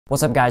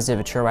What's up guys,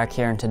 DAVECHER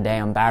here, and today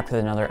I'm back with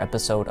another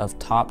episode of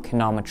Top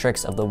Kendama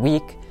Tricks of the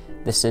Week.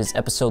 This is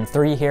episode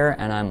 3 here,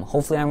 and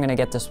hopefully I'm going to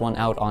get this one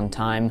out on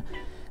time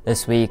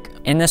this week.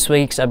 In this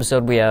week's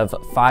episode we have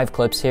 5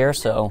 clips here,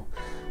 so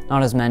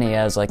not as many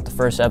as like the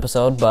first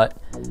episode,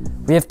 but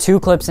we have 2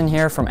 clips in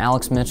here from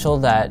Alex Mitchell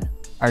that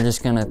are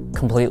just going to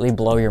completely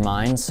blow your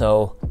mind.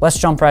 So let's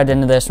jump right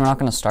into this. We're not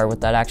going to start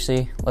with that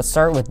actually. Let's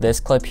start with this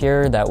clip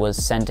here that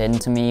was sent in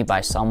to me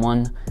by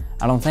someone.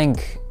 I don't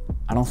think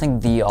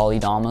the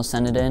Kendama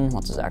sent it in.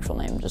 What's his actual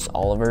name? Just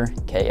Oliver.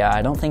 Okay, yeah,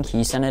 I don't think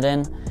he sent it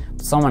in,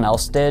 but someone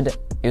else did.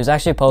 It was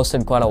actually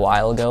posted quite a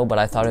while ago, but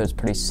I thought it was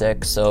pretty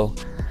sick, so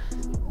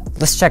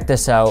let's check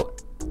this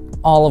out.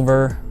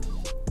 Oliver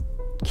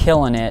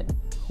killing it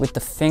with the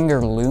finger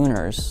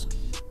lunars.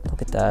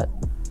 Look at that.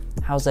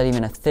 How's that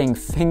even a thing?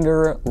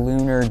 Finger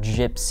lunar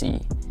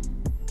gypsy.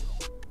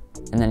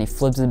 And then he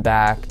flips it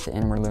back to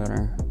inward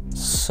lunar.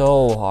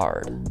 So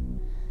hard.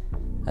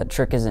 That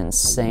trick is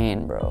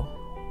insane, bro.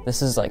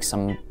 This is like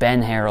some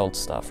Ben Harold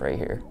stuff right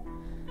here.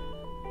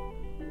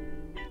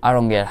 I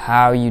don't get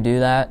how you do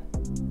that.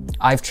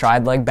 I've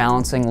tried like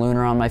balancing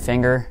lunar on my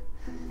finger.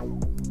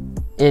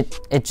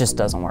 It just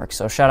doesn't work.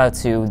 So shout out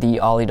to the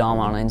Kendama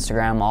on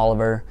Instagram,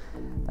 Oliver.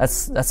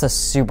 That's a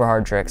super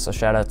hard trick, so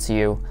shout out to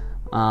you.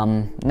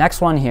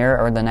 Next one here,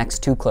 or the next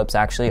 2 clips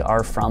actually,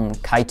 are from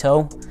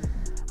Kaito.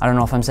 I don't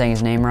know if I'm saying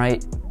his name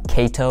right.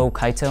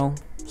 Kaito,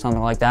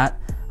 something like that.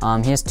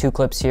 He has 2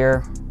 clips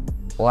here.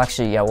 Well,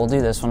 actually, yeah, we'll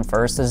do this one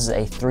first. This is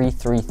a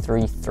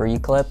 3333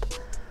 clip.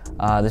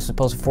 This was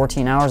posted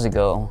 14 hours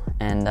ago,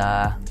 and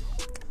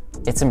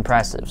it's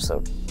impressive.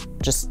 So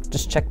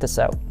just check this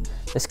out.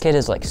 This kid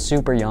is like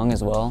super young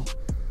as well.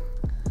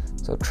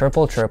 So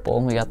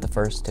triple, we got the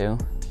first 2.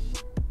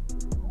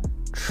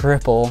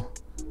 Triple,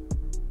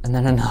 and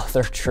then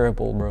another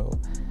triple, bro.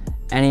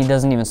 And he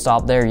doesn't even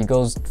stop there. He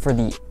goes for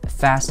the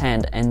fast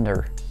hand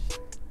ender.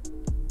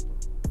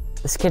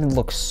 This kid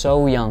looks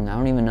so young. I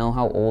don't even know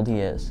how old he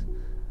is.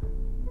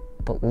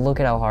 But look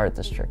at how hard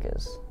this trick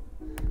is.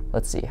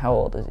 Let's see, how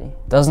old is he?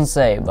 Doesn't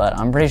say, but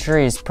I'm pretty sure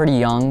he's pretty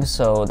young,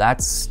 so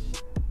that's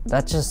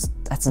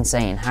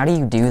insane. How do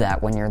you do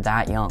that when you're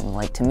that young?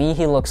 Like, to me,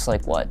 he looks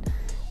like, what,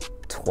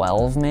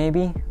 12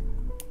 maybe?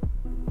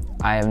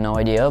 I have no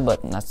idea,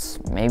 but that's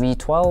maybe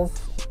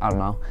 12? I don't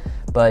know.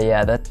 But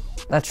yeah,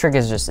 that trick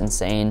is just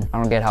insane. I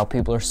don't get how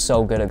people are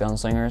so good at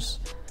gunslingers.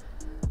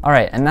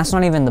 Alright, and that's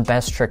not even the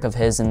best trick of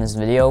his in this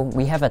video.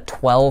 We have a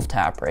 12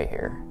 tap right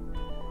here.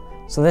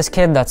 So this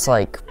kid that's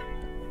like,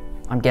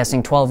 I'm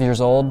guessing 12 years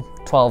old,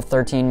 12,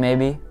 13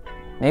 maybe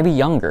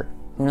younger,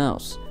 who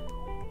knows?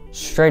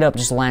 Straight up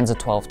just lands a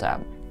 12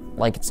 tap,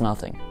 like it's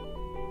nothing.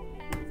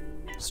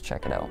 Let's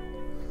check it out.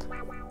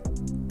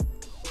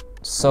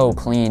 So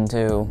clean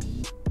too.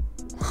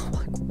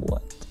 Like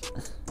what?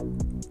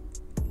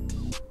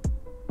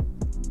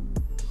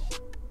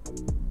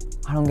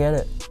 I don't get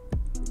it.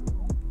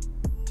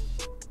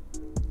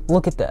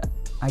 Look at that.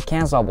 I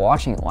can't stop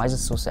watching it. Why is it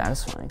so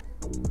satisfying?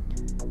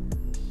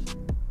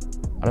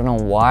 I don't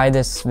know why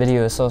this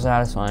video is so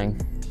satisfying.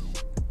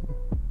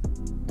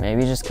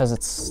 Maybe just because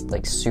it's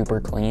like super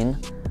clean.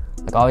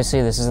 Like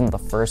obviously this isn't the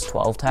first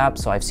 12 tap,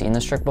 so I've seen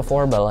this trick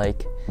before, but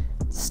like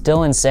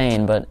still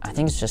insane, but I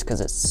think it's just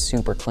because it's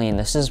super clean.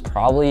 This is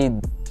probably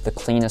the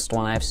cleanest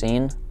one I've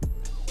seen.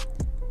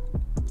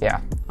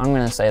 Yeah, I'm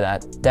gonna say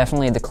that.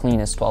 Definitely the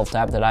cleanest 12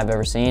 tap that I've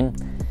ever seen.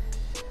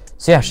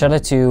 So yeah, shout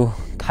out to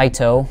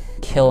Kaito,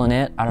 killing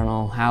it. I don't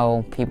know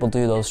how people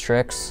do those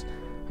tricks.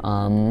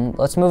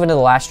 Let's move into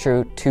the last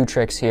 2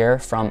 tricks here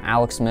from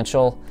Alex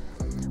Mitchell.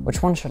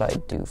 Which one should I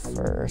do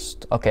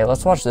first? Okay,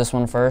 let's watch this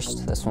one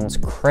first. This one's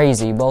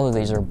crazy. Both of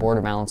these are border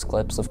balance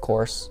clips, of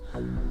course.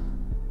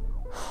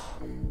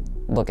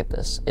 Look at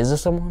this. Is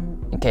this the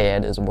one? Okay, yeah,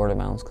 it is a border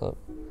balance clip.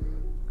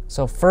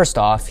 So first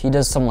off, he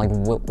does some like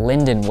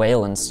Lyndon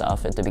Whalen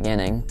stuff at the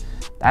beginning.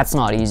 That's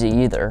not easy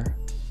either.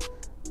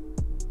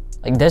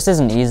 Like this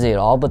isn't easy at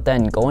all, but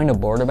then going to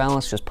border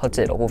balance just puts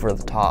it over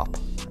the top.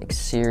 Like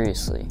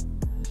seriously.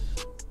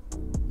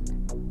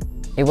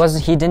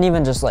 He didn't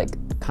even just like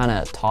kind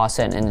of toss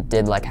it and it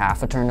did like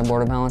half a turn to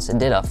border balance. It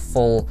did a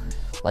full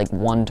like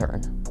 1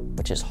 turn,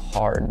 which is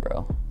hard,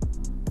 bro.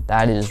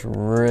 That is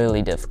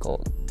really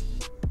difficult.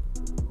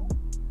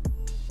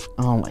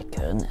 Oh my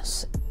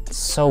goodness. It's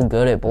so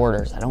good at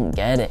borders. I don't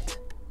get it.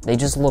 They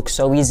just look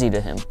so easy to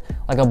him.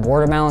 Like a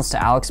border balance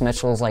to Alex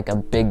Mitchell is like a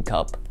big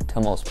cup to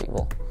most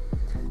people.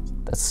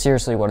 That's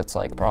seriously what it's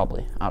like,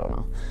 probably. I don't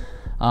know.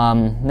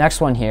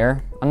 Next one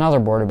here, another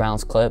border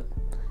balance clip.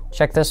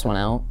 Check this one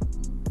out.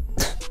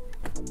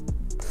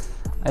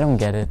 I don't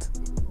get it.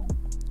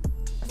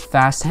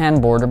 Fast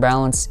hand border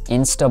balance,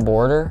 insta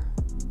border.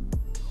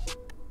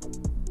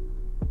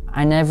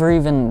 I never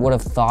even would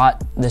have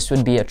thought this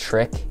would be a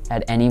trick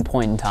at any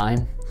point in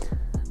time.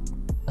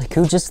 Like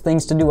who just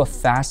thinks to do a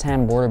fast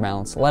hand border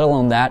balance, let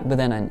alone that, but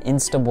then an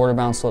insta border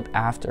balance flip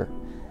after.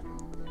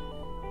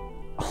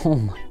 Oh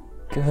my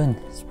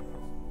goodness, bro.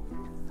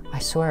 I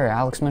swear,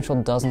 Alex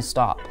Mitchell doesn't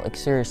stop, like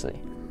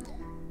seriously.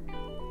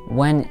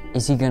 When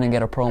is he gonna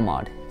get a pro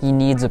mod? He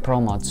needs a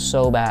pro mod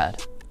so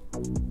bad.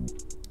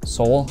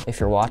 Soul, if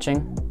you're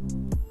watching,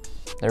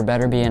 there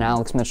better be an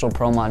Alex Mitchell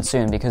Pro mod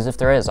soon, because if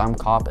there is, I'm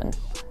copping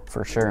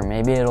for sure.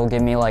 Maybe it'll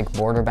give me like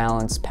border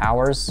balance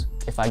powers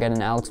if I get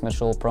an Alex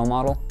Mitchell Pro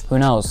model. Who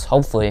knows,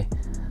 hopefully.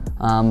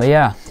 But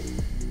yeah,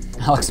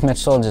 Alex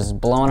Mitchell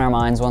just blowing our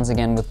minds once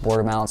again with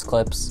border balance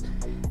clips.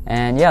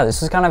 And yeah,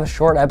 this is kind of a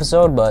short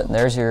episode, but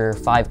there's your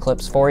 5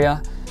 clips for you.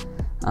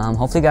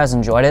 Hopefully you guys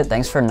enjoyed it.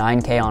 Thanks for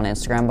 9K on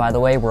Instagram, by the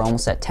way. We're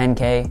almost at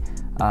 10K.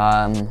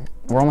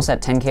 We're almost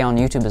at 10K on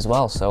YouTube as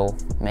well, so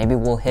maybe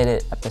we'll hit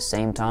it at the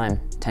same time.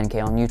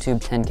 10K on YouTube,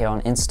 10K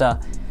on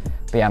Insta.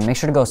 But yeah, make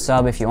sure to go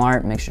sub if you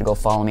aren't. Make sure to go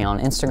follow me on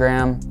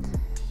Instagram.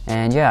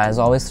 And yeah, as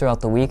always throughout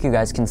the week, you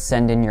guys can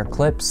send in your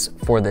clips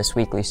for this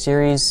weekly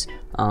series.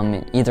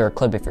 Either a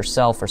clip of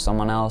yourself or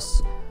someone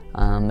else.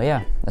 But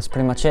yeah, that's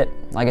pretty much it.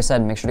 Like I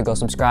said, make sure to go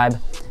subscribe.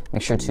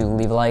 Make sure to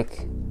leave a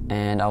like.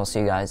 And I will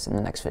see you guys in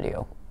the next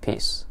video.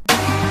 Peace.